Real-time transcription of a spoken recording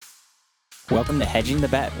Welcome to Hedging the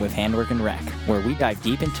Bet with Handwork and Rec, where we dive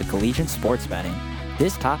deep into collegiate sports betting.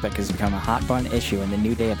 This topic has become a hot button issue in the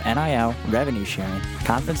new day of NIL, revenue sharing,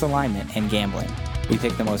 conference alignment, and gambling. We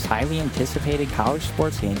pick the most highly anticipated college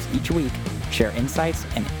sports games each week, share insights,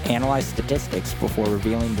 and analyze statistics before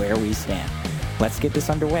revealing where we stand. Let's get this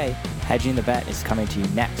underway. Hedging the Bet is coming to you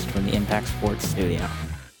next from the Impact Sports Studio.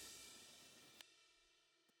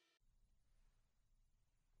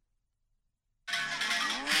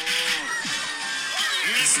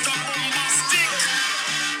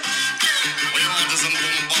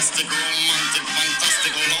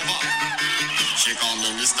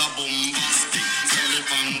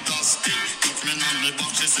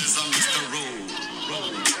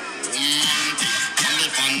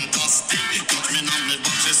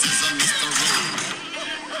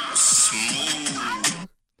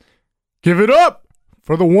 Give it up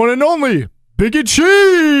for the one and only Biggie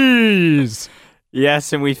Cheese!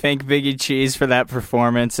 Yes, and we thank Biggie Cheese for that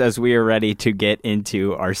performance as we are ready to get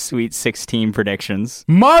into our Sweet 16 predictions.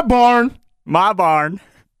 My barn! My barn!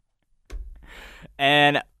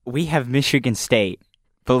 And we have Michigan State,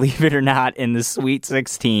 believe it or not, in the Sweet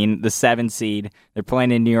 16, the 7 seed. They're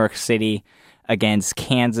playing in New York City against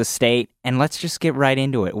Kansas State. And let's just get right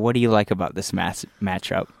into it. What do you like about this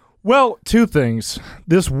matchup? Well, two things.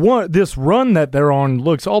 This run that they're on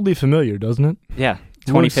looks oddly familiar, doesn't it? Yeah,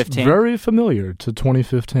 2015. Very familiar to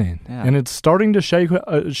 2015. Yeah. And it's starting to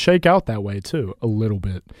shake out that way, too, a little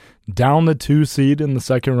bit. Down the 2 seed in the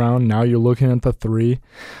second round, now you're looking at the 3.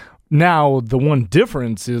 Now, the one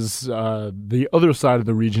difference is the other side of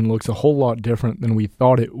the region looks a whole lot different than we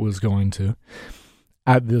thought it was going to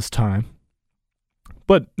at this time.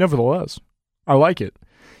 But nevertheless, I like it.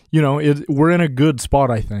 You know, we're in a good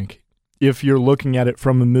spot, I think, if you're looking at it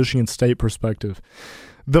from a Michigan State perspective.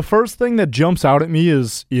 The first thing that jumps out at me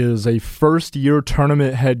is a first-year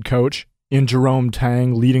tournament head coach in Jerome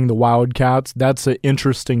Tang leading the Wildcats. That's an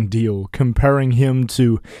interesting deal, comparing him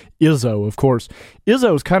to Izzo, of course.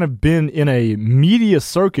 Izzo's kind of been in a media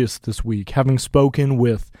circus this week, having spoken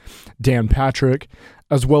with Dan Patrick,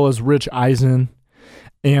 as well as Rich Eisen,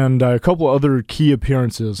 and a couple other key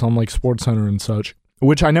appearances on like SportsCenter and such,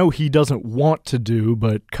 which I know he doesn't want to do,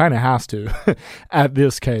 but kind of has to at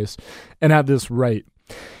this case and at this rate.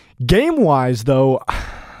 Game-wise, though,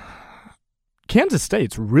 Kansas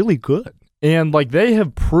State's really good. And like they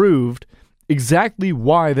have proved exactly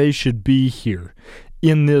why they should be here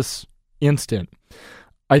in this instant.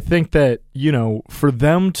 I think that, you know, for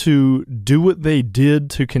them to do what they did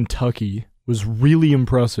to Kentucky was really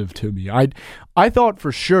impressive to me. I thought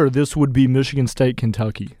for sure this would be Michigan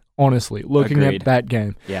State-Kentucky. Honestly, looking Agreed. At that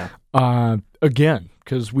game. Yeah. Again,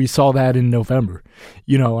 because we saw that in November.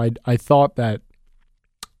 You know, I thought that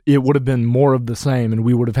it would have been more of the same and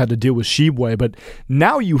we would have had to deal with Sheboy, but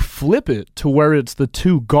now you flip it to where it's the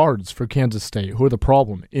 2 guards for Kansas State who are the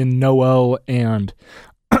problem in Noel and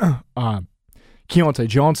Keontae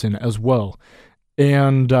Johnson as well.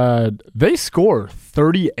 And they score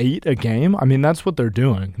 38 a game. I mean, that's what they're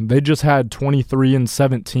doing. They just had 23 and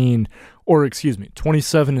 17, or excuse me,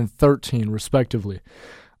 27 and 13 respectively.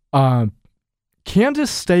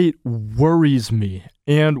 Kansas State worries me.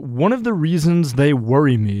 And one of the reasons they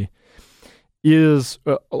worry me is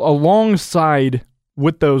alongside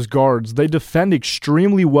with those guards, they defend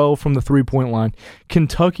extremely well from the 3-point line.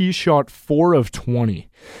 Kentucky shot 4 of 20.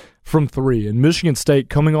 From 3, and Michigan State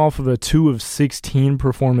coming off of a 2 of 16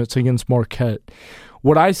 performance against Marquette.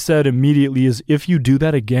 What I said immediately is if you do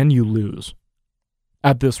that again, you lose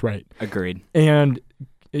at this rate. Agreed. And,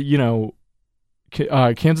 you know,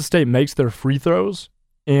 Kansas State makes their free throws,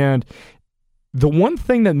 and the one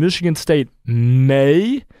thing that Michigan State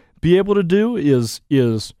may be able to do is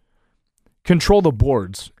control the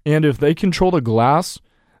boards. And if they control the glass,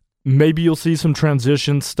 maybe you'll see some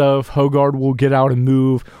transition stuff. Hogard will get out and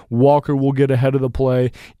move. Walker will get ahead of the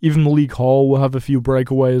play. Even Malik Hall will have a few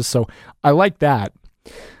breakaways. So I like that.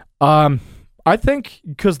 I think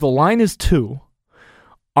because the line is 2,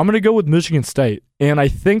 I'm going to go with Michigan State. And I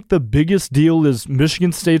think the biggest deal is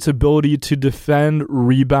Michigan State's ability to defend,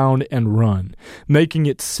 rebound, and run. Making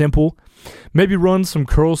it simple. Maybe run some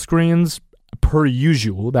curl screens per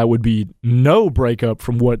usual. That would be no breakup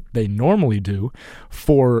from what they normally do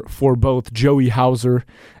for both Joey Hauser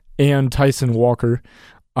and Tyson Walker.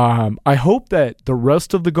 I hope that the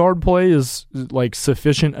rest of the guard play is like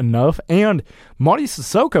sufficient enough, and Marty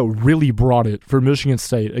Sissoko really brought it for Michigan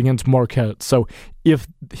State against Marquette. So if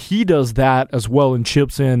he does that as well and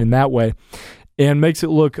chips in that way and makes it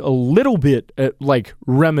look a little bit like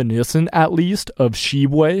reminiscent at least of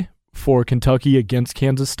Sheboy for Kentucky against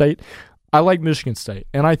Kansas State, I like Michigan State,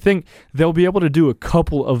 and I think they'll be able to do a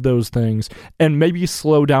couple of those things and maybe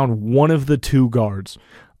slow down one of the two guards.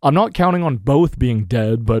 I'm not counting on both being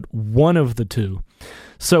dead, but one of the two.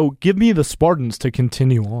 So give me the Spartans to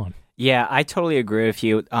continue on. Yeah, I totally agree with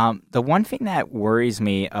you. The one thing that worries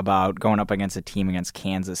me about going up against a team against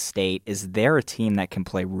Kansas State is they're a team that can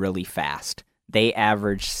play really fast. They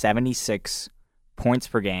averaged 76 points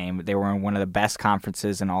per game. They were in one of the best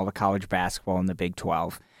conferences in all the college basketball in the Big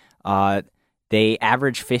 12. They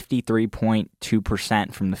averaged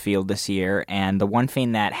 53.2% from the field this year, and the one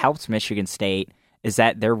thing that helps Michigan State is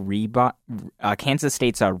that their Kansas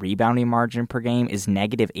State's rebounding margin per game is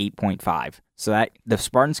negative 8.5. So that the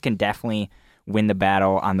Spartans can definitely win the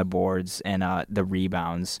battle on the boards and the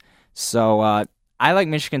rebounds. So I like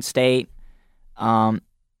Michigan State.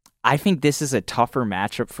 I think this is a tougher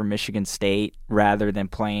matchup for Michigan State rather than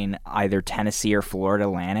playing either Tennessee or Florida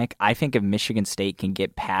Atlantic. I think if Michigan State can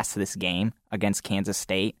get past this game against Kansas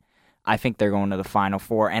State, I think they're going to the Final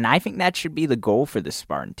Four, and I think that should be the goal for this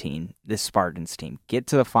Spartans team. Get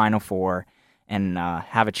to the Final Four and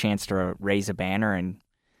have a chance to raise a banner and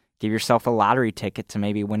give yourself a lottery ticket to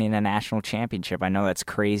maybe winning a national championship. I know that's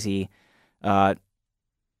crazy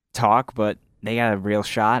talk, but they got a real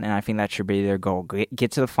shot, and I think that should be their goal.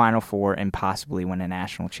 Get to the Final Four and possibly win a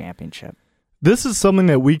national championship. This is something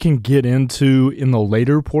that we can get into in the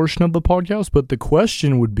later portion of the podcast, but the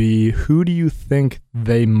question would be, who do you think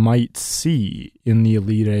they might see in the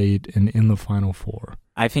Elite Eight and in the Final Four?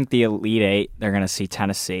 I think the Elite Eight, they're going to see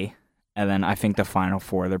Tennessee, and then I think the Final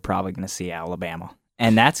Four, they're probably going to see Alabama.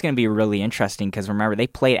 And that's going to be really interesting because, remember, they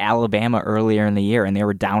played Alabama earlier in the year, and they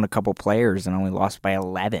were down a couple players and only lost by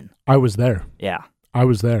 11. I was there. Yeah. I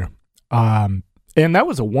was there. And that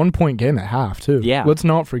was a 1-point game at half, too. Yeah. Let's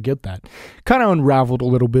not forget that. Kind of unraveled a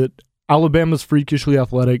little bit. Alabama's freakishly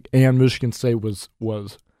athletic, and Michigan State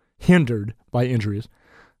was hindered by injuries.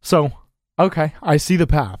 So, okay, I see the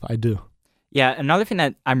path. I do. Yeah, another thing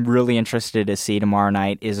that I'm really interested to see tomorrow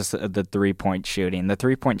night is the three-point shooting. The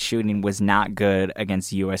three-point shooting was not good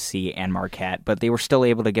against USC and Marquette, but they were still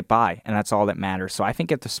able to get by, and that's all that matters. So I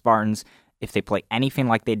think if the Spartans, if they play anything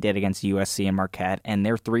like they did against USC and Marquette, and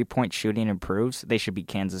their three-point shooting improves, they should beat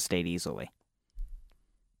Kansas State easily.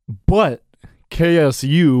 But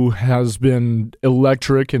KSU has been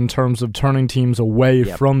electric in terms of turning teams away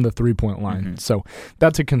from the three-point line. Mm-hmm. So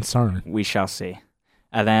that's a concern. We shall see.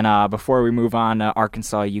 And then before we move on to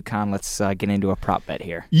Arkansas, UConn, let's get into a prop bet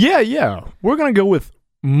here. Yeah. We're going to go with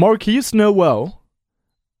Marquise Noel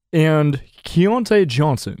and Keontae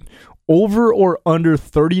Johnson. Over or under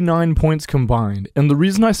 39 points combined. And the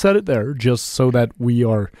reason I said it there, just so that we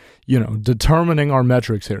are, determining our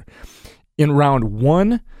metrics here. In round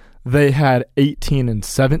 1, they had 18 and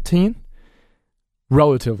 17,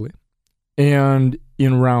 relatively. And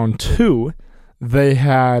in round 2, they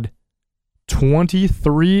had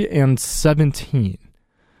 23 and 17.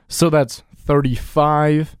 So that's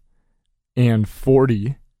 35 and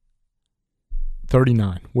 40.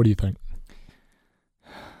 39. What do you think?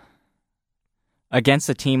 Against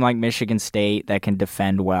a team like Michigan State that can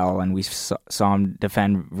defend well, and we saw them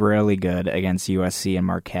defend really good against USC and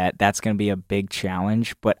Marquette, that's going to be a big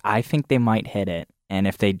challenge, but I think they might hit it. And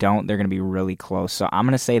if they don't, they're going to be really close. So I'm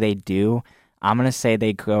going to say they do. I'm going to say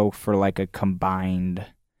they go for like a combined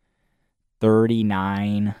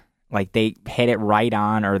 39. Like they hit it right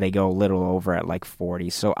on, or they go a little over at like 40.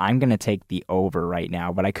 So I'm going to take the over right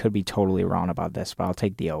now, but I could be totally wrong about this, but I'll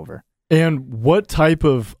take the over. And what type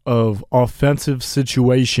of offensive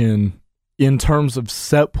situation in terms of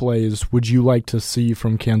set plays would you like to see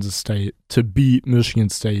from Kansas State to beat Michigan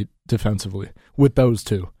State defensively with those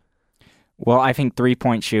two? Well, I think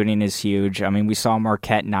three-point shooting is huge. I mean, we saw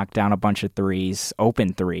Marquette knock down a bunch of threes,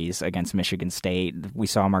 open threes against Michigan State. We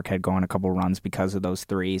saw Marquette go on a couple runs because of those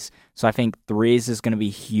threes. So I think threes is going to be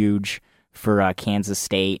huge for Kansas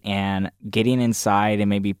State, and getting inside and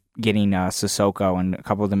maybe getting Sissoko and a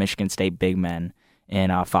couple of the Michigan State big men in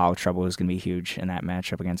foul trouble is going to be huge in that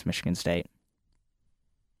matchup against Michigan State.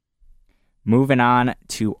 Moving on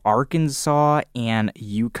to Arkansas and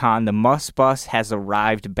UConn. The Muss Bus has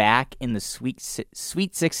arrived back in the Sweet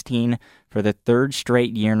 16 for the third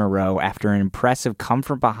straight year in a row after an impressive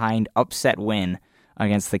come-from-behind upset win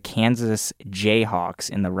against the Kansas Jayhawks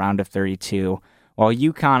in the round of 32. While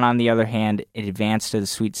UConn, on the other hand, advanced to the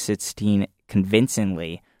Sweet 16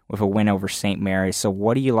 convincingly with a win over St. Mary's. So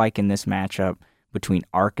what do you like in this matchup between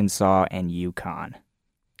Arkansas and UConn?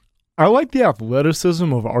 I like the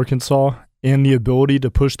athleticism of Arkansas and the ability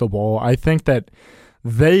to push the ball. I think that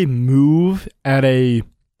they move at a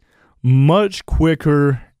much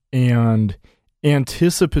quicker and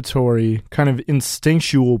anticipatory, kind of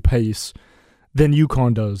instinctual pace than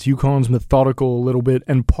UConn does. UConn's methodical a little bit,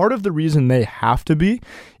 and part of the reason they have to be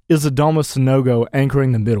is Adama Sanogo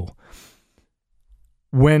anchoring the middle.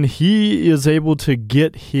 When he is able to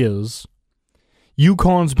get his,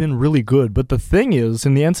 UConn's been really good. But the thing is,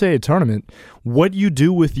 in the NCAA tournament, what you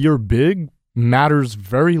do with your big matters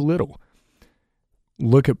very little.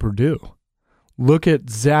 Look at Purdue. Look at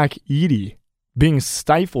Zach Edey being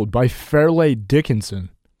stifled by Fairleigh Dickinson,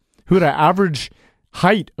 who had an average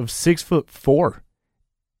height of 6'4".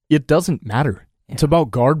 It doesn't matter. Yeah. It's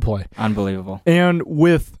about guard play. Unbelievable. And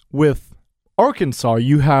with Arkansas,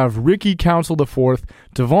 you have Ricky Council IV,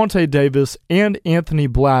 Devontae Davis, and Anthony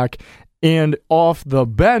Black. And off the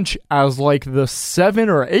bench as like the 7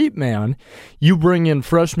 or 8 man, you bring in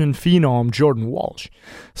freshman phenom Jordan Walsh.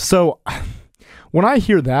 So when I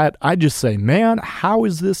hear that, I just say, man, how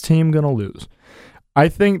is this team going to lose? I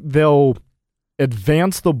think they'll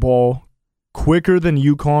advance the ball quicker than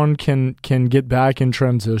UConn can get back in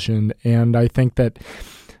transition, and I think that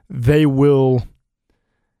they will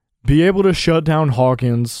be able to shut down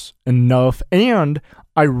Hawkins enough, and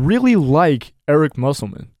I really like Eric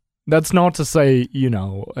Musselman. That's not to say,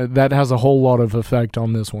 that has a whole lot of effect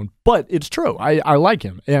on this one, but it's true. I like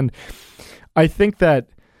him, and I think that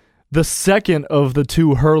the second of the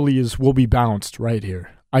two Hurleys will be bounced right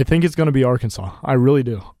here. I think it's going to be Arkansas. I really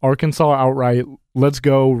do. Arkansas outright. Let's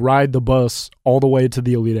go ride the bus all the way to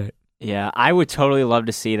the Elite Eight. Yeah, I would totally love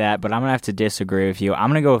to see that, but I'm going to have to disagree with you. I'm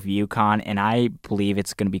going to go with UConn, and I believe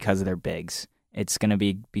it's going to be because of their bigs. It's going to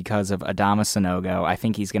be because of Adama Sanogo. I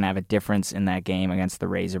think he's going to have a difference in that game against the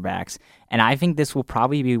Razorbacks. And I think this will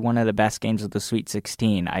probably be one of the best games of the Sweet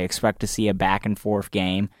 16. I expect to see a back-and-forth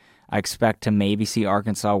game. I expect to maybe see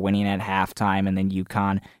Arkansas winning at halftime and then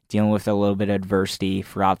UConn dealing with a little bit of adversity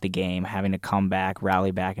throughout the game, having to come back,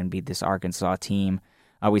 rally back, and beat this Arkansas team.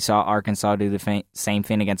 We saw Arkansas do the same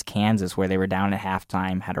thing against Kansas, where they were down at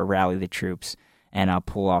halftime, had to rally the troops, and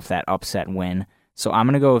pull off that upset win. So I'm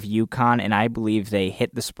going to go with UConn, and I believe they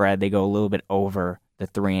hit the spread. They go a little bit over the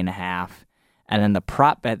 3.5. And then the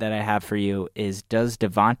prop bet that I have for you is, does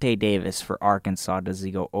Devontae Davis for Arkansas, does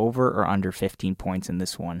he go over or under 15 points in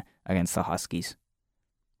this one against the Huskies?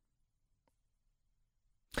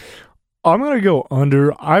 I'm going to go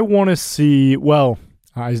under. I want to see,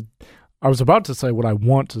 I was about to say what I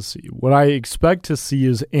want to see. What I expect to see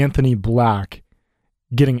is Anthony Black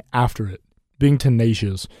getting after it, being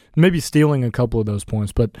tenacious, maybe stealing a couple of those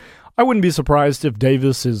points. But I wouldn't be surprised if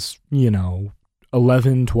Davis is,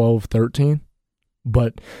 11, 12, 13.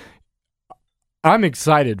 But I'm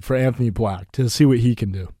excited for Anthony Black to see what he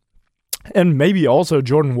can do. And maybe also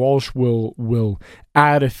Jordan Walsh will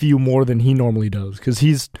add a few more than he normally does, because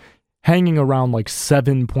he's hanging around like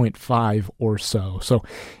 7.5 or so. So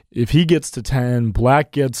if he gets to 10,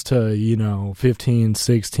 Black gets to, 15,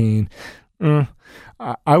 16,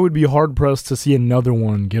 I would be hard-pressed to see another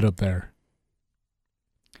one get up there.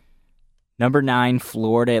 Number 9,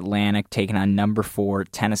 Florida Atlantic taking on number 4,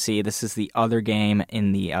 Tennessee. This is the other game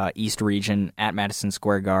in the East region at Madison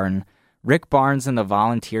Square Garden. Rick Barnes and the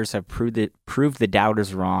Volunteers have proved the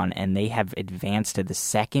doubters wrong, and they have advanced to the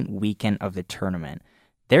second weekend of the tournament.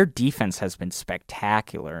 Their defense has been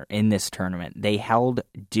spectacular in this tournament. They held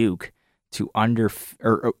Duke to under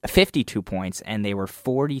 52 points, and they were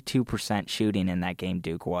 42% shooting in that game,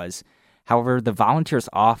 Duke was. However, the Volunteers'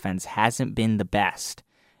 offense hasn't been the best.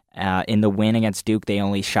 In the win against Duke, they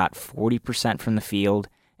only shot 40% from the field,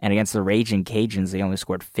 and against the Raging Cajuns, they only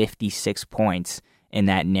scored 56 points in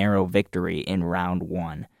that narrow victory in round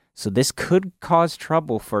 1. So this could cause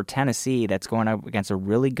trouble for Tennessee, that's going up against a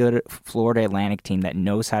really good Florida Atlantic team that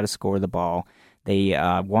knows how to score the ball. They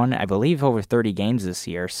won, I believe, over 30 games this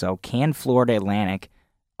year. So can Florida Atlantic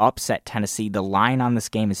upset Tennessee? The line on this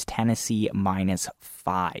game is Tennessee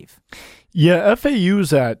 -5. Yeah,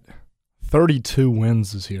 FAU's at 32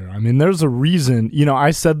 wins this year. I mean, there's a reason.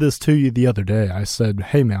 I said this to you the other day. I said,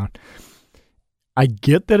 hey, man, I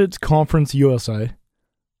get that it's Conference USA,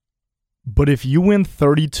 but if you win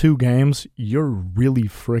 32 games, you're really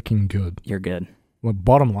freaking good. You're good. Well,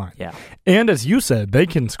 bottom line. Yeah. And as you said, they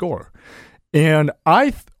can score. And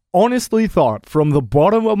I honestly thought, from the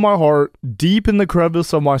bottom of my heart, deep in the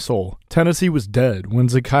crevice of my soul, Tennessee was dead when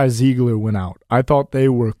Zakai Ziegler went out. I thought they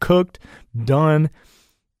were cooked, done,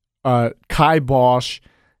 kiboshed,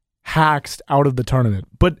 hacked out of the tournament.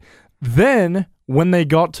 But then when they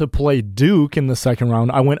got to play Duke in the second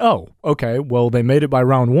round, I went, oh, okay, well, they made it by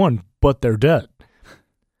round 1, but they're dead.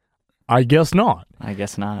 I guess not.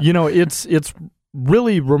 It's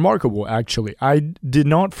really remarkable, actually. I did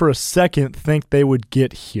not for a second think they would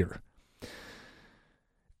get here.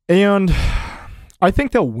 And I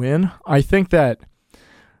think they'll win. I think that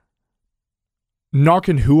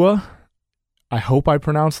Nakanhua, I hope I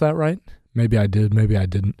pronounced that right. Maybe I did, maybe I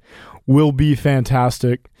didn't, will be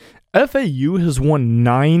fantastic. FAU has won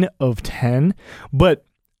 9 of 10, but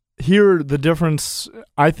here the difference,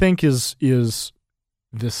 I think, is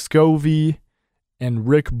Vescovi and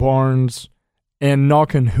Rick Barnes and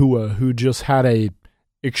Nakanhua, who just had a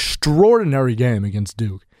extraordinary game against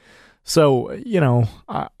Duke. So,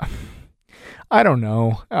 I don't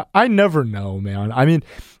know. I never know, man. I mean,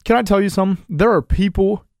 can I tell you something? There are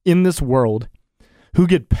people in this world who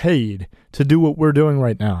get paid to do what we're doing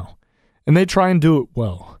right now, and they try and do it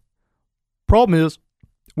well. Problem is,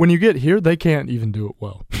 when you get here, they can't even do it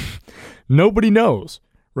well. Nobody knows,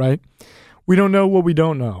 right? We don't know what we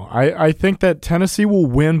don't know. I think that Tennessee will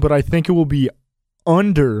win, but I think it will be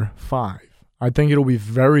under 5. I think it'll be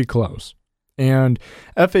very close. And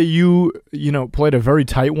FAU, played a very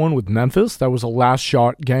tight one with Memphis. That was a last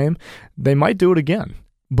shot game. They might do it again,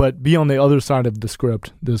 but be on the other side of the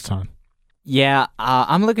script this time. Yeah,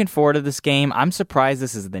 I'm looking forward to this game. I'm surprised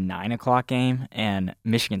this is the 9 o'clock game, and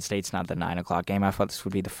Michigan State's not the 9 o'clock game. I thought this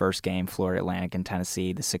would be the first game, Florida Atlantic and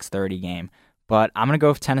Tennessee, the 6:30 game. But I'm going to go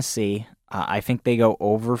with Tennessee. I think they go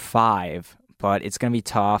over 5, but it's going to be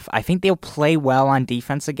tough. I think they'll play well on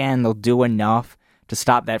defense again. They'll do enough to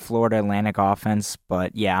stop that Florida Atlantic offense.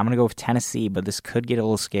 But yeah, I'm going to go with Tennessee, but this could get a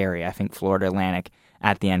little scary. I think Florida Atlantic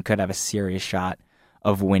at the end could have a serious shot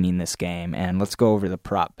of winning this game. And let's go over the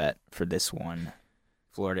prop bet for this one,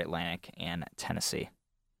 Florida Atlantic and Tennessee.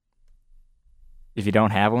 If you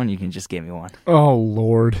don't have one, you can just give me one. Oh,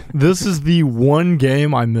 Lord. This is the one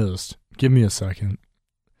game I missed. Give me a second.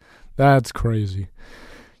 That's crazy.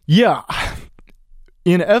 Yeah,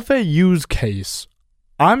 in FAU's case,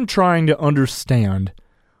 I'm trying to understand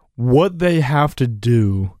what they have to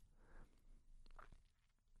do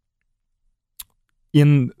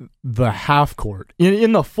in the half court.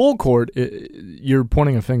 In the full court, you're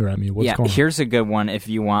pointing a finger at me. What's going on? Here's a good one if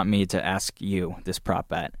you want me to ask you this prop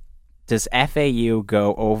bet. Does FAU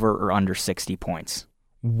go over or under 60 points?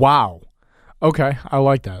 Wow. Okay, I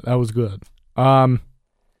like that. That was good.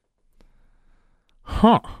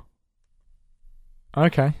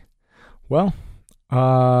 Okay. Well,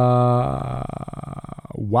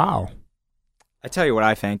 wow. I tell you what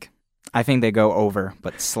I think. I think they go over,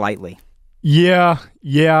 but slightly. Yeah,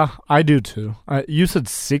 I do too. You said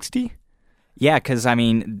 60? Yeah, because,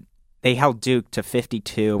 they held Duke to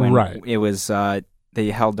 52, and right. It was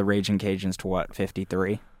they held the Raging Cajuns to,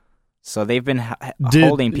 53? So they've been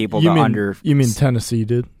holding people under... You mean Tennessee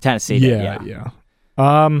did? Tennessee did, yeah.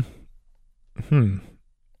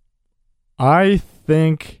 I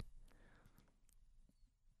think...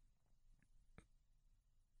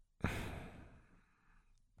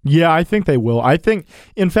 Yeah, I think they will. I think,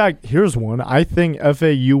 in fact, here's one. I think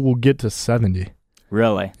FAU will get to 70.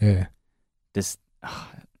 Really? Yeah.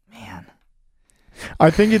 Man. I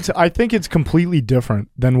think it's completely different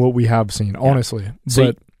than what we have seen, honestly. So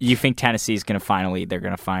but you think Tennessee's they're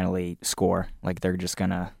going to finally score? Like they're just going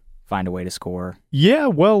to find a way to score? Yeah,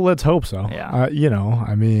 well, let's hope so. Yeah. I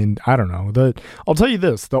don't know. I'll tell you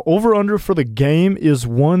this. The over-under for the game is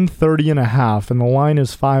 130.5, and the line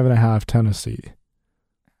is 5.5 Tennessee.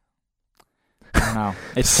 I don't know.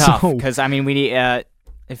 It's tough because,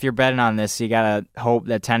 if you're betting on this, you got to hope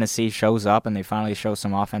that Tennessee shows up and they finally show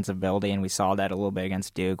some offensive ability, and we saw that a little bit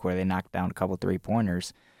against Duke where they knocked down a couple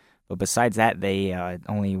three-pointers. But besides that, they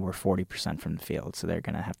only were 40% from the field, so they're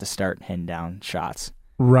going to have to start hitting down shots.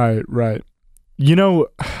 Right.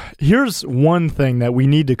 Here's one thing that we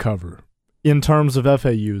need to cover in terms of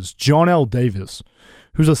FAUs. John L. Davis,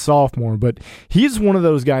 who's a sophomore, but he's one of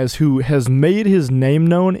those guys who has made his name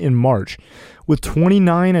known in March with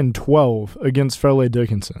 29 and 12 against Fairleigh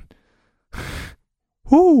Dickinson.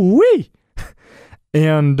 Woo-wee!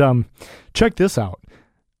 And check this out.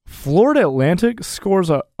 Florida Atlantic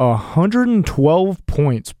scores 112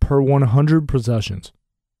 points per 100 possessions,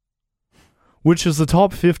 which is the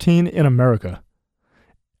top 15 in America.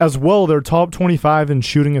 As well, they're top 25 in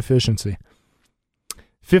shooting efficiency.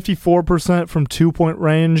 54% from two-point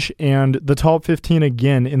range, and the top 15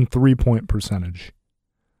 again in three-point percentage.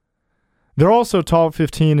 They're also top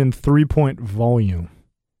 15 in three-point volume.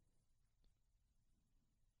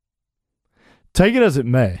 Take it as it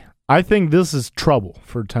may. I think this is trouble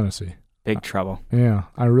for Tennessee. Big trouble. Yeah,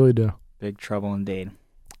 I really do. Big trouble indeed.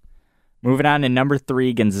 Moving on to number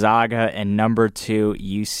 3, Gonzaga, and number 2,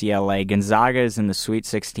 UCLA. Gonzaga is in the Sweet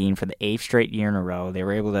 16 for the 8th straight year in a row. They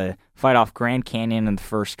were able to fight off Grand Canyon in the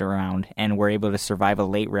first round and were able to survive a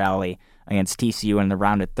late rally against TCU in the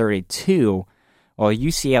round of 32, while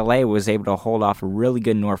UCLA was able to hold off a really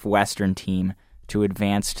good Northwestern team to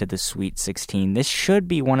advance to the Sweet 16. This should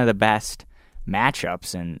be one of the best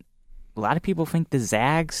matchups, and a lot of people think the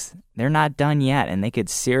Zags, they're not done yet, and they could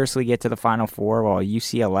seriously get to the Final Four, while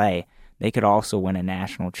UCLA, they could also win a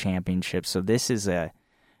national championship. So this is a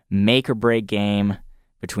make-or-break game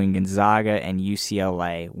between Gonzaga and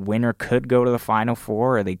UCLA. Winner could go to the Final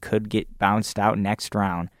Four, or they could get bounced out next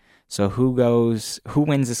round. So who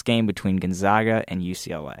wins this game between Gonzaga and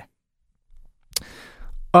UCLA?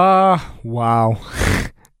 Wow.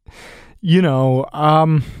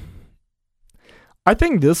 I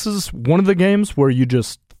think this is one of the games where you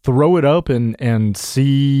just throw it up and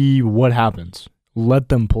see what happens. Let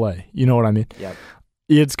them play. You know what I mean? Yep.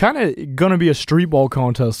 It's kind of going to be a street ball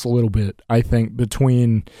contest a little bit, I think,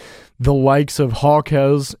 between the likes of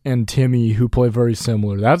Hawkes and Timmy, who play very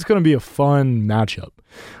similar. That's going to be a fun matchup.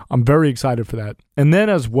 I'm very excited for that. And then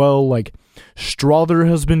as well, like, Strother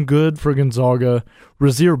has been good for Gonzaga.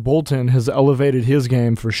 Rasir Bolton has elevated his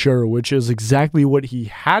game for sure, which is exactly what he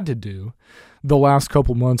had to do the last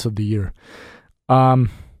couple months of the year. And,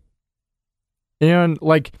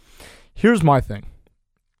 like, here's my thing.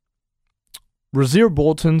 Rasir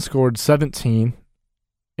Bolton scored 17,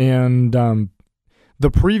 and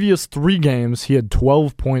the previous 3 games he had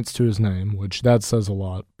 12 points to his name, which that says a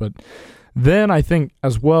lot. But then I think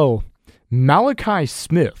as well, Malachi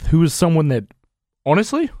Smith, who is someone that,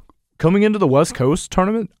 honestly, coming into the West Coast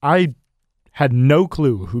tournament, I had no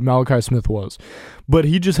clue who Malachi Smith was. But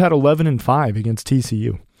he just had 11 and 5 against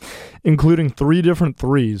TCU, including 3 different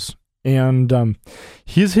threes. And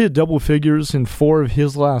he's hit double figures in 4 of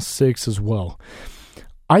his last 6 as well.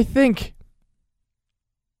 I think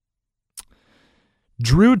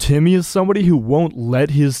Drew Timme is somebody who won't let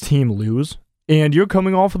his team lose. And you're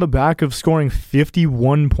coming off of the back of scoring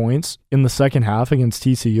 51 points in the second half against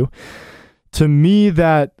TCU. To me,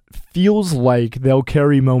 that feels like they'll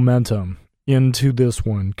carry momentum into this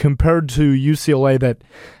one compared to UCLA that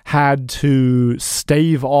had to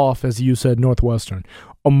stave off, as you said, Northwestern.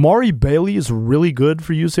 Amari Bailey is really good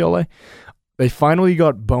for UCLA. They finally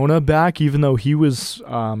got Bona back, even though he was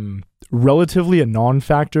relatively a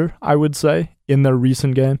non-factor, I would say, in their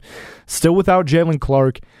recent game. Still without Jalen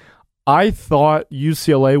Clark. I thought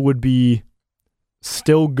UCLA would be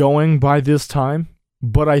still going by this time,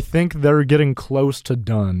 but I think they're getting close to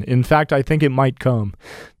done. In fact, I think it might come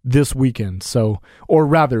this weekend, or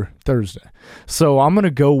rather Thursday. So I'm going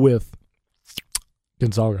to go with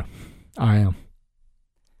Gonzaga. I am.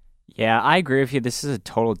 Yeah, I agree with you. This is a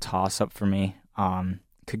total toss-up for me.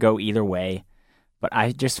 Could go either way. But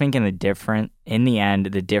I just think in the end,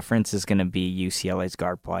 the difference is going to be UCLA's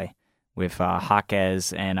guard play with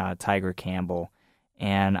Hawkes and Tiger Campbell.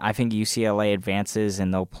 And I think UCLA advances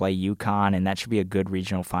and they'll play UConn, and that should be a good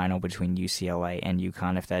regional final between UCLA and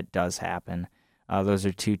UConn if that does happen. Those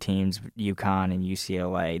are 2 teams, UConn and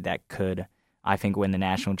UCLA, that could, I think, win the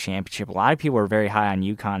national championship. A lot of people are very high on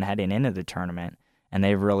UConn heading into the tournament, and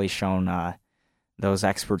they've really shown those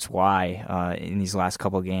experts why in these last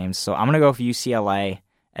couple of games. So I'm going to go for UCLA,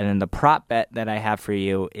 and then the prop bet that I have for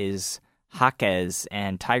you is Hawkes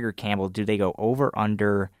and Tiger Campbell. Do they go over,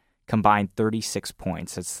 under combined 36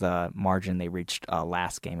 points? That's the margin they reached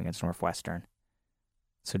last game against Northwestern.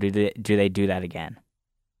 So do they do that again?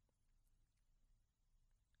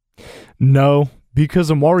 No,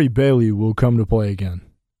 because Amari Bailey will come to play again.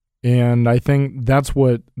 And I think that's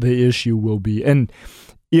what the issue will be. And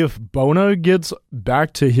if Bona gets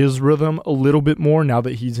back to his rhythm a little bit more now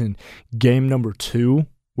that he's in game number 2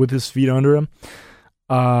 with his feet under him,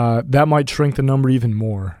 that might shrink the number even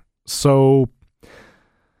more. So,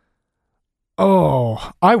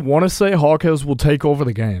 I want to say Hawkes will take over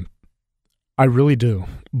the game. I really do.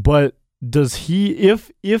 But does he,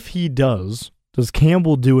 if he does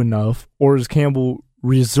Campbell do enough, or is Campbell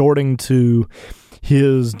resorting to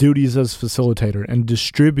his duties as facilitator and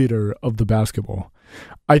distributor of the basketball?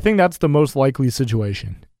 I think that's the most likely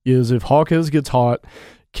situation, is if Hawkes gets hot,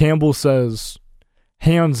 Campbell says,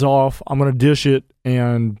 hands off, I'm going to dish it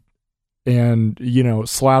and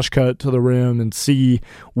slash cut to the rim and see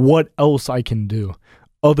what else I can do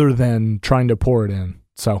other than trying to pour it in.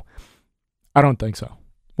 So I don't think so.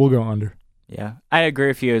 We'll go under. Yeah, I agree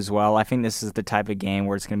with you as well. I think this is the type of game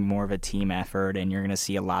where it's going to be more of a team effort, and you're going to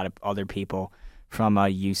see a lot of other people from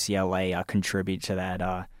UCLA contribute to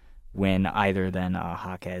that win, either than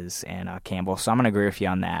Hawkes and Campbell. So I'm going to agree with you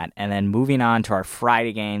on that. And then moving on to our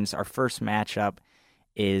Friday games, our first matchup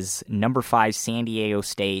is number 5 San Diego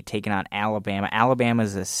State taking on Alabama. Alabama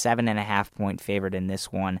is a 7.5-point favorite in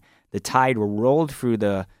this one. The Tide were rolled through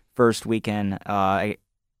the first weekend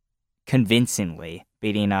convincingly,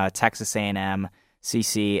 beating Texas A&M,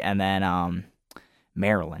 CC, and then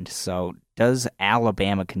Maryland. So does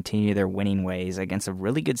Alabama continue their winning ways against a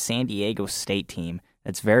really good San Diego State team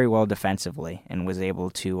that's very well defensively and was able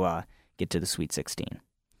to get to the Sweet 16?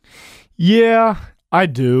 Yeah, I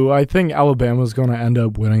do. I think Alabama's going to end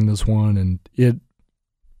up winning this one, and it,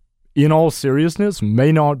 in all seriousness,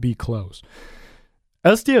 may not be close.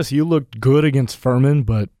 SDSU looked good against Furman,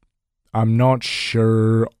 but I'm not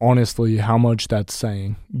sure, honestly, how much that's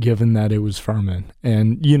saying, given that it was Furman.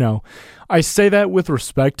 And, I say that with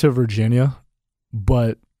respect to Virginia,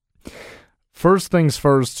 but first things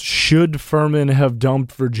first, should Furman have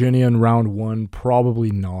dumped Virginia in round one?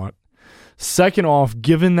 Probably not. Second off,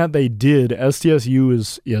 given that they did,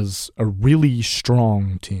 SDSU is a really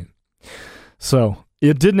strong team. So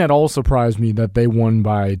it didn't at all surprise me that they won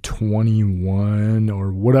by 21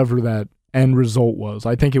 or whatever that end result was.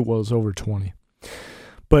 I think it was over 20.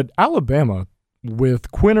 But Alabama,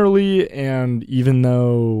 with Quinterly, and even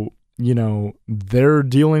though, they're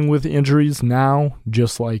dealing with injuries now,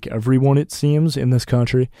 just like everyone it seems in this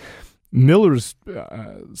country, Miller's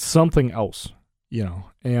something else.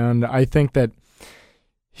 And I think that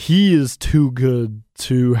he is too good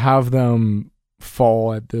to have them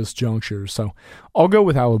fall at this juncture. So I'll go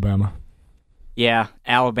with Alabama. Yeah,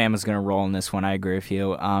 Alabama's going to roll in this one. I agree with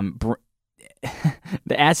you.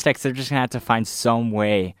 The Aztecs, they're just going to have to find some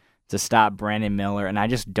way to stop Brandon Miller, and I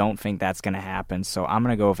just don't think that's going to happen. So I'm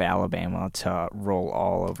going to go with Alabama to roll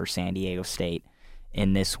all over San Diego State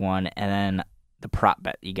in this one. And then the prop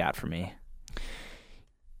bet you got for me.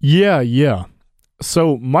 Yeah.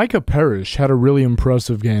 So Micah Parrish had a really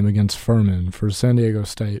impressive game against Furman for San Diego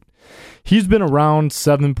State. He's been around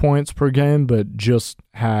 7 points per game, but just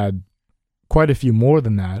had quite a few more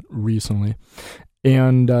than that recently,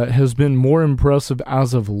 and has been more impressive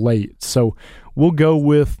as of late. So we'll go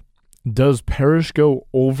with, does Parrish go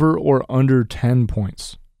over or under 10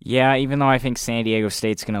 points? Yeah, even though I think San Diego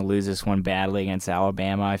State's going to lose this one badly against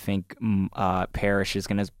Alabama, I think Parrish is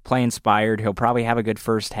going to play inspired. He'll probably have a good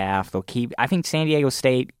first half. I think San Diego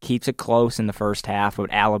State keeps it close in the first half, but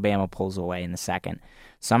Alabama pulls away in the second.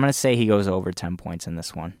 So I'm going to say he goes over 10 points in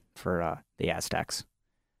this one for the Aztecs.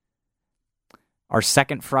 Our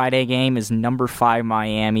second Friday game is number 5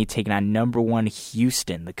 Miami taking on number 1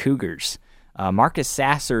 Houston, the Cougars. Marcus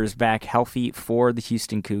Sasser is back healthy for the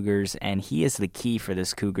Houston Cougars, and he is the key for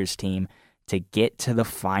this Cougars team to get to the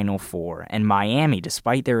Final Four. And Miami,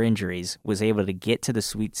 despite their injuries, was able to get to the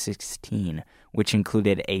Sweet 16, which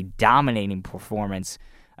included a dominating performance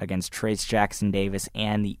against Trace Jackson-Davis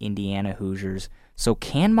and the Indiana Hoosiers. So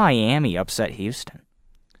can Miami upset Houston?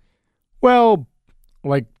 Well,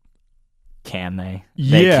 can they?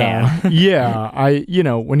 Yeah, they can.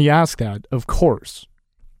 Yeah. When you ask that, of course,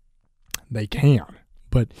 they can.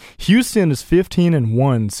 But Houston is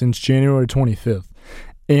 15-1 since January 25th.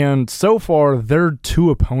 And so far, their 2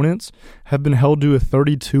 opponents have been held to a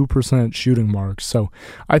 32% shooting mark. So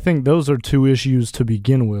I think those are 2 issues to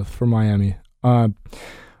begin with for Miami.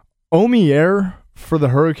 Omier for the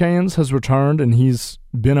Hurricanes has returned, and he's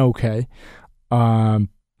been okay. But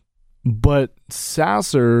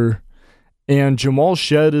Sasser and Jamal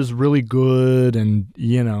Shed is really good, and,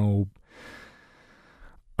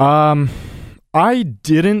 I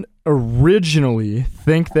didn't originally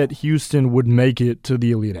think that Houston would make it to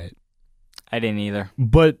the Elite Eight. I didn't either.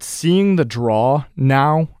 But seeing the draw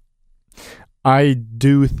now, I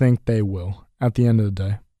do think they will at the end of the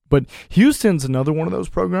day. But Houston's another one of those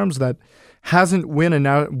programs that hasn't won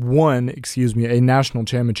a national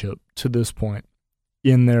championship to this point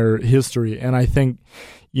in their history. And I think,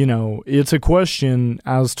 it's a question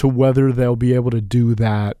as to whether they'll be able to do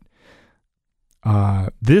that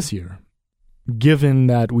this year, given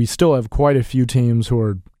that we still have quite a few teams who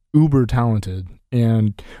are uber talented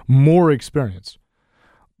and more experienced.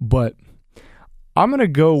 But I'm going to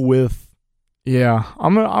go with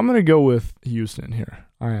I'm going to go with Houston here.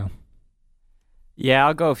 I am. Yeah,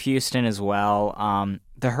 I'll go with Houston as well.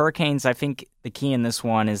 The Hurricanes, I think the key in this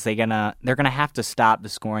one is they're gonna have to stop the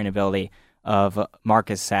scoring ability of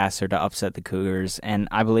Marcus Sasser to upset the Cougars, and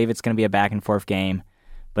I believe it's going to be a back and forth game.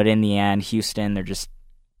 But in the end, Houston,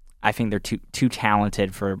 I think they're too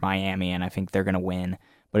talented for Miami, and I think they're going to win.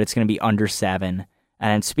 But it's going to be under 7.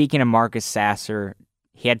 And speaking of Marcus Sasser,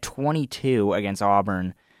 he had 22 against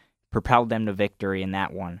Auburn, propelled them to victory in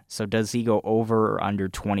that one. So does he go over or under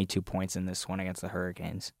 22 points in this one against the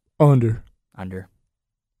Hurricanes? Under.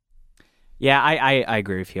 Yeah, I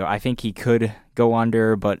agree with you. I think he could go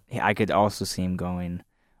under, but I could also see him going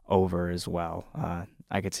over as well.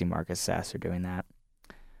 I could see Marcus Sasser doing that.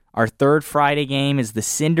 Our third Friday game is the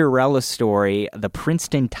Cinderella story, the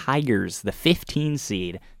Princeton Tigers, the 15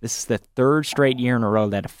 seed. This is the third straight year in a row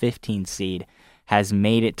that a 15 seed has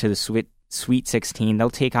made it to the Sweet 16. They'll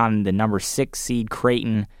take on the number 6 seed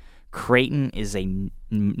Creighton. Creighton is a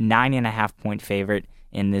 9.5-point favorite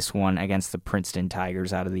in this one against the Princeton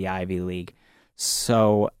Tigers out of the Ivy League.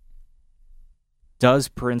 So does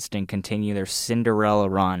Princeton continue their Cinderella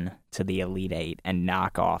run to the Elite Eight and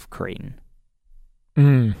knock off Creighton?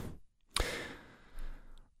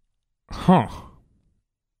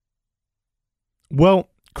 Well,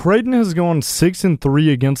 Creighton has gone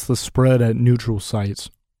 6-3 against the spread at neutral sites,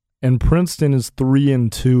 and Princeton is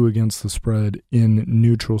 3-2 against the spread in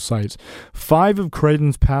neutral sites. 5 of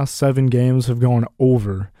Creighton's past 7 games have gone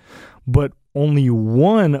over, but only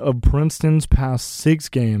 1 of Princeton's past 6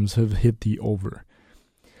 games have hit the over.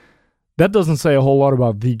 That doesn't say a whole lot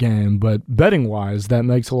about the game, but betting-wise, that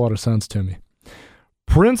makes a lot of sense to me.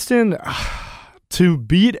 Princeton, to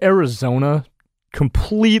beat Arizona,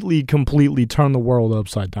 completely turned the world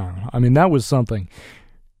upside down. I mean, that was something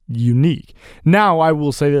unique. Now, I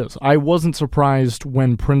will say this. I wasn't surprised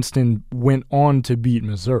when Princeton went on to beat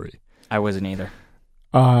Missouri. I wasn't either.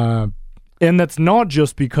 And that's not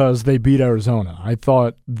just because they beat Arizona. I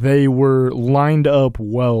thought they were lined up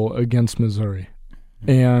well against Missouri.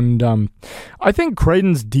 And I think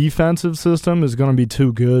Creighton's defensive system is going to be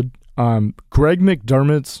too good. Greg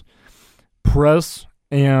McDermott's press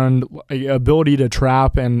and ability to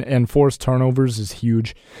trap and force turnovers is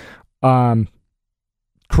huge.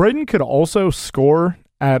 Creighton could also score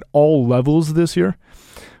at all levels this year.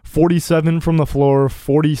 47 from the floor,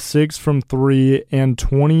 46 from 3, and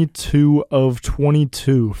 22 of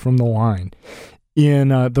 22 from the line in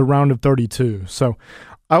the round of 32. So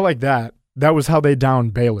I like that. That was how they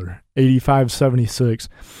downed Baylor, 85-76.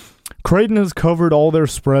 Creighton has covered all their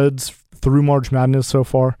spreads through March Madness so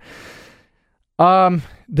far. The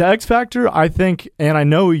X Factor, I think, and I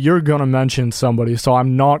know you're going to mention somebody, so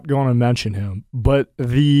I'm not going to mention him, but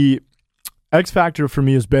the X Factor for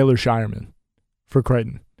me is Baylor Shireman for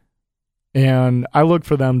Creighton. And I look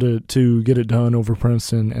for them to get it done over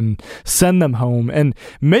Princeton and send them home, and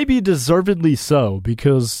maybe deservedly so,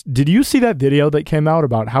 because did you see that video that came out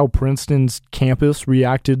about how Princeton's campus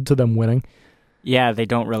reacted to them winning? Yeah, they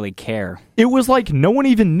don't really care. It was like no one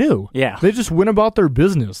even knew. Yeah. They just went about their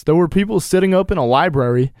business. There were people sitting up in a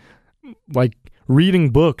library, like reading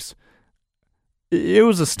books. It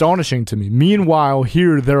was astonishing to me. Meanwhile,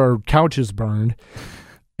 here there are couches burned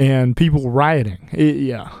and people rioting.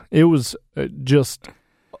 It was just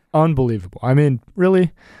unbelievable. I mean,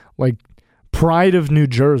 really, like pride of New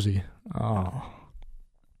Jersey. Oh.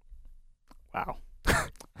 Wow.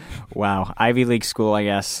 Wow. Ivy League school, I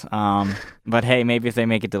guess. But hey, maybe if they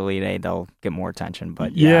make it to the Elite Eight, they'll get more attention.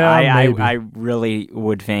 But I really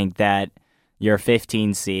would think that you're a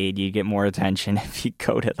 15 seed, you get more attention if you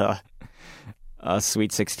go to the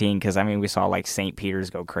Sweet 16. Because, I mean, we saw like St. Peter's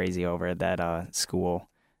go crazy over at that school.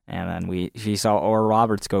 And then we saw Oral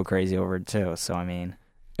Roberts go crazy over it too. So, I mean.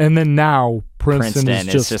 And then now Princeton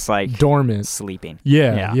is just like dormant. Sleeping.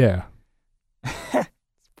 Yeah. It's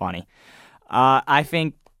funny. I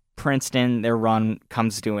think Princeton, their run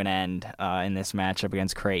comes to an end in this matchup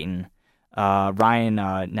against Creighton. Ryan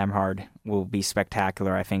Nembhard will be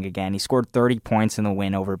spectacular, I think, again. He scored 30 points in the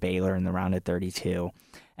win over Baylor in the round of 32.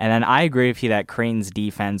 And then I agree with you that Creighton's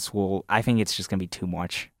defense I think it's just going to be too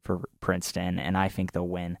much for Princeton, and I think they'll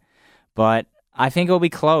win. But I think it'll be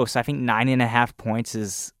close. I think 9.5 points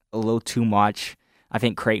is a little too much. I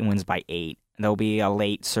think Creighton wins by 8. There'll be a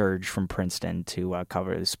late surge from Princeton to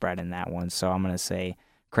cover the spread in that one. So I'm going to say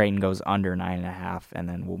Creighton goes under 9.5, and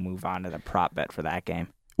then we'll move on to the prop bet for that game.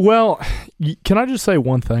 Well, can I just say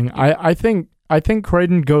one thing? I think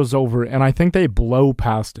Creighton goes over, and I think they blow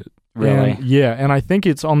past it. Really? And I think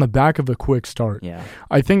it's on the back of a quick start. Yeah.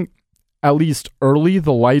 I think at least early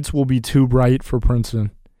the lights will be too bright for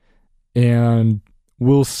Princeton, and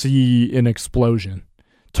we'll see an explosion.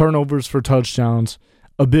 Turnovers for touchdowns,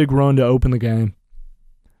 a big run to open the game.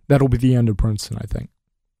 That'll be the end of Princeton, I think.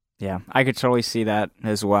 Yeah, I could totally see that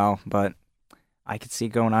as well, but I could see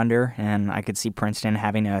going under, and I could see Princeton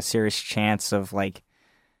having a serious chance of like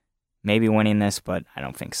maybe winning this, but I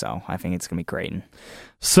don't think so. I think it's going to be Creighton.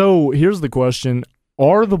 So here's the question.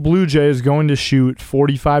 Are the Blue Jays going to shoot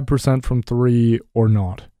 45% from 3 or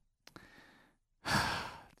not?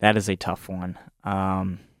 That is a tough one.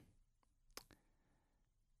 Oh,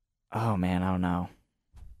 man, I don't know.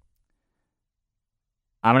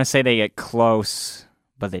 I'm going to say they get close,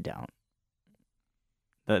 but they don't.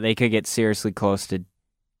 They could get seriously close to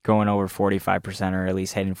going over 45% or at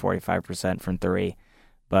least hitting 45% from 3,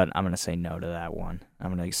 but I'm going to say no to that one.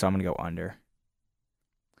 I'm going to go under.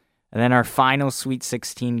 And then our final Sweet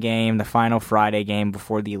 16 game, the final Friday game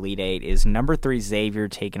before the Elite Eight, is number 3 Xavier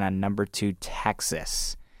taking on number 2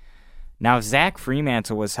 Texas. Now, if Zach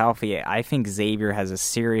Fremantle was healthy, I think Xavier has a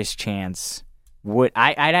serious chance.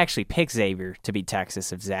 I'd actually pick Xavier to beat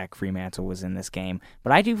Texas if Zach Fremantle was in this game.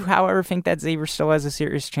 But I do, however, think that Xavier still has a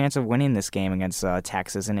serious chance of winning this game against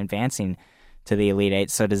Texas and advancing to the Elite Eight.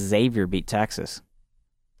 So does Xavier beat Texas?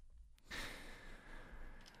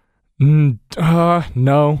 No.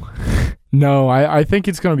 No, I think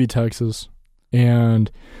it's going to be Texas.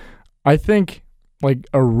 And I think, like,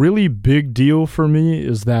 a really big deal for me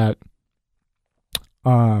is that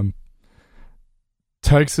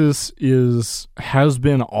Texas has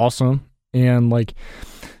been awesome, and, like,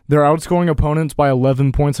 they're outscoring opponents by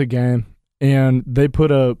 11 points a game, and they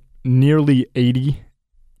put up nearly 80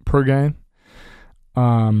 per game.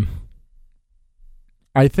 I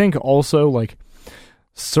think also, like,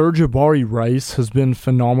 Serge-Abari Rice has been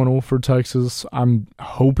phenomenal for Texas. I'm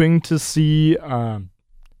hoping to see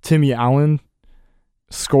Timmy Allen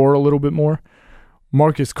score a little bit more.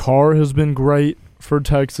 Marcus Carr has been great for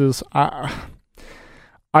Texas.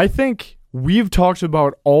 I think we've talked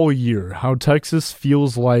about all year how Texas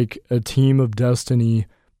feels like a team of destiny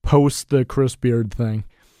post the Chris Beard thing.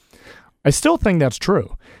 I still think that's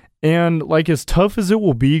true. And, like, as tough as it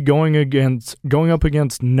will be going up against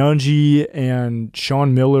Nungy and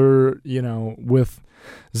Sean Miller, you know, with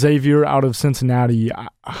Xavier out of Cincinnati,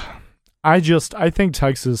 I think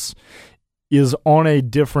Texas is on a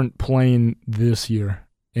different plane this year.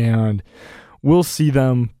 And we'll see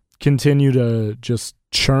them continue to just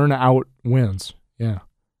churn out wins. Yeah.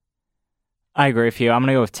 I agree with you. I'm going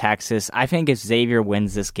to go with Texas. I think if Xavier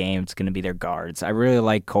wins this game, it's going to be their guards. I really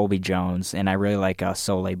like Colby Jones, and I really like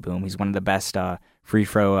Soleil Boom. He's one of the best free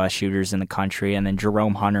throw shooters in the country. And then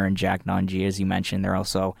Jerome Hunter and Jack Nungy, as you mentioned, they're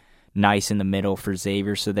also nice in the middle for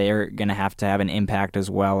Xavier, so they're going to have an impact as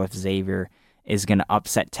well if Xavier is going to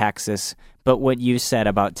upset Texas. But what you said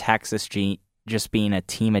about Texas just being a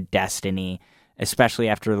team of destiny, especially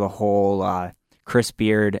after the whole Chris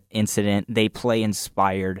Beard incident, they play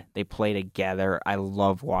inspired. They play together. I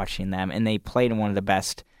love watching them. And they played in one of the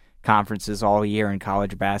best conferences all year in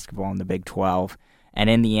college basketball in the Big 12. And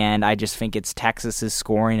in the end, I just think it's Texas's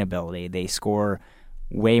scoring ability. They score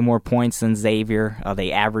way more points than Xavier.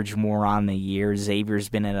 They average more on the year. Xavier's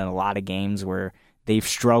been in a lot of games where they've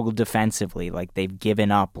struggled defensively. Like, they've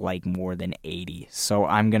given up like more than 80. So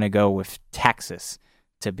I'm going to go with Texas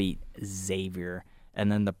to beat Xavier. And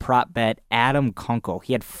then the prop bet, Adam Kunkel.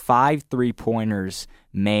 He had 5 3-pointers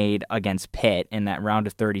made against Pitt in that round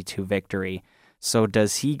of 32 victory. So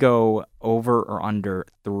does he go over or under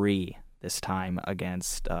 3 this time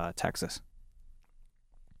against Texas?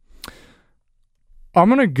 I'm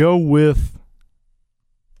going to go with...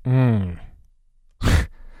 Man,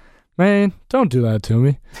 don't do that to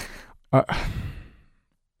me. I'm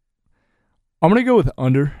going to go with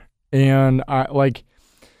under. And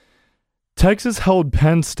Texas held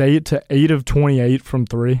Penn State to 8 of 28 from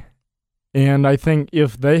 3. And I think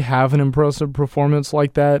if they have an impressive performance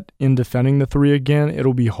like that in defending the 3 again,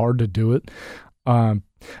 it'll be hard to do it.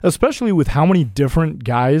 Especially with how many different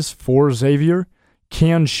guys for Xavier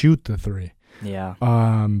can shoot the 3. Yeah.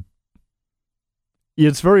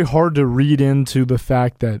 It's very hard to read into the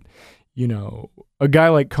fact that, you know, a guy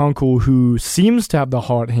like Kunkel, who seems to have the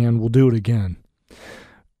hot hand, will do it again.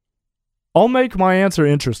 I'll make my answer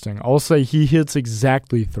interesting. I'll say he hits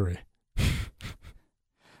exactly 3.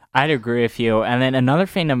 I'd agree with you. And then another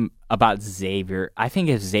thing about Xavier, I think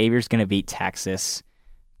if Xavier's going to beat Texas,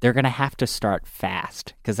 they're going to have to start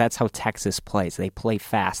fast because that's how Texas plays. They play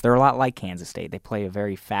fast. They're a lot like Kansas State. They play a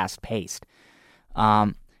very fast-paced.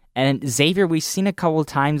 And Xavier, we've seen a couple of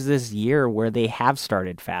times this year where they have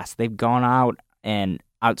started fast. They've gone out and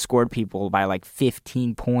outscored people by like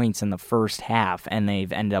 15 points in the first half, and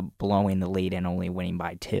they've ended up blowing the lead and only winning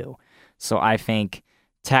by 2. So I think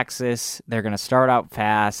Texas, they're going to start out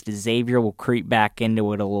fast. Xavier will creep back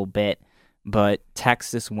into it a little bit, but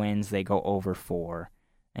Texas wins. They go over 4.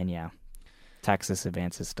 And yeah, Texas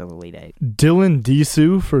advances to the Elite Eight. Dylan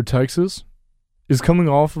Disu for Texas is coming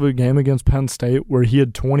off of a game against Penn State where he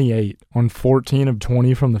had 28 on 14 of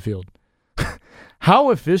 20 from the field.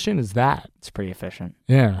 How efficient is that? It's pretty efficient.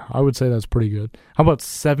 Yeah, I would say that's pretty good. How about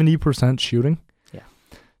 70% shooting? Yeah.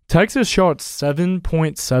 Texas shot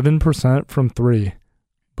 7.7% from 3,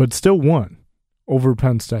 but still won over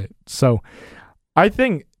Penn State. So I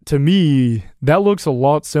think, to me, that looks a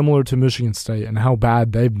lot similar to Michigan State and how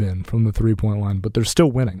bad they've been from the three-point line, but they're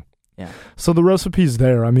still winning. Yeah. So the recipe's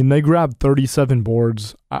there. I mean, they grabbed 37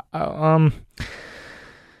 boards.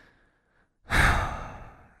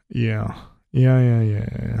 Yeah.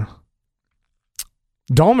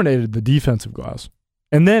 dominated the defensive glass,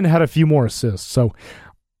 and then had a few more assists. So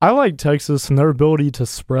I like Texas and their ability to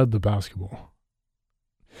spread the basketball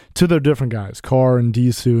to their different guys, Carr and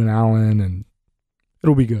Disu and Allen, and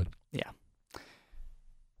it'll be good. Yeah.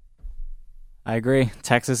 I agree.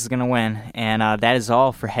 Texas is going to win. And that is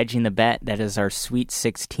all for Hedging the Bet. That is our Sweet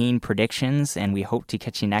 16 predictions, and we hope to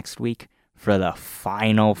catch you next week for the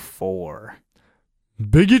Final Four.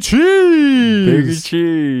 Biggie cheese! Biggie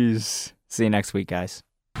cheese! See you next week, guys.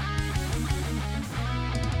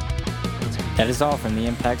 That is all from the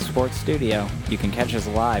Impact Sports Studio. You can catch us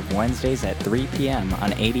live Wednesdays at 3 p.m.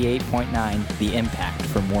 on 88.9 The Impact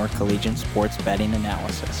for more collegiate sports betting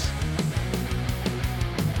analysis.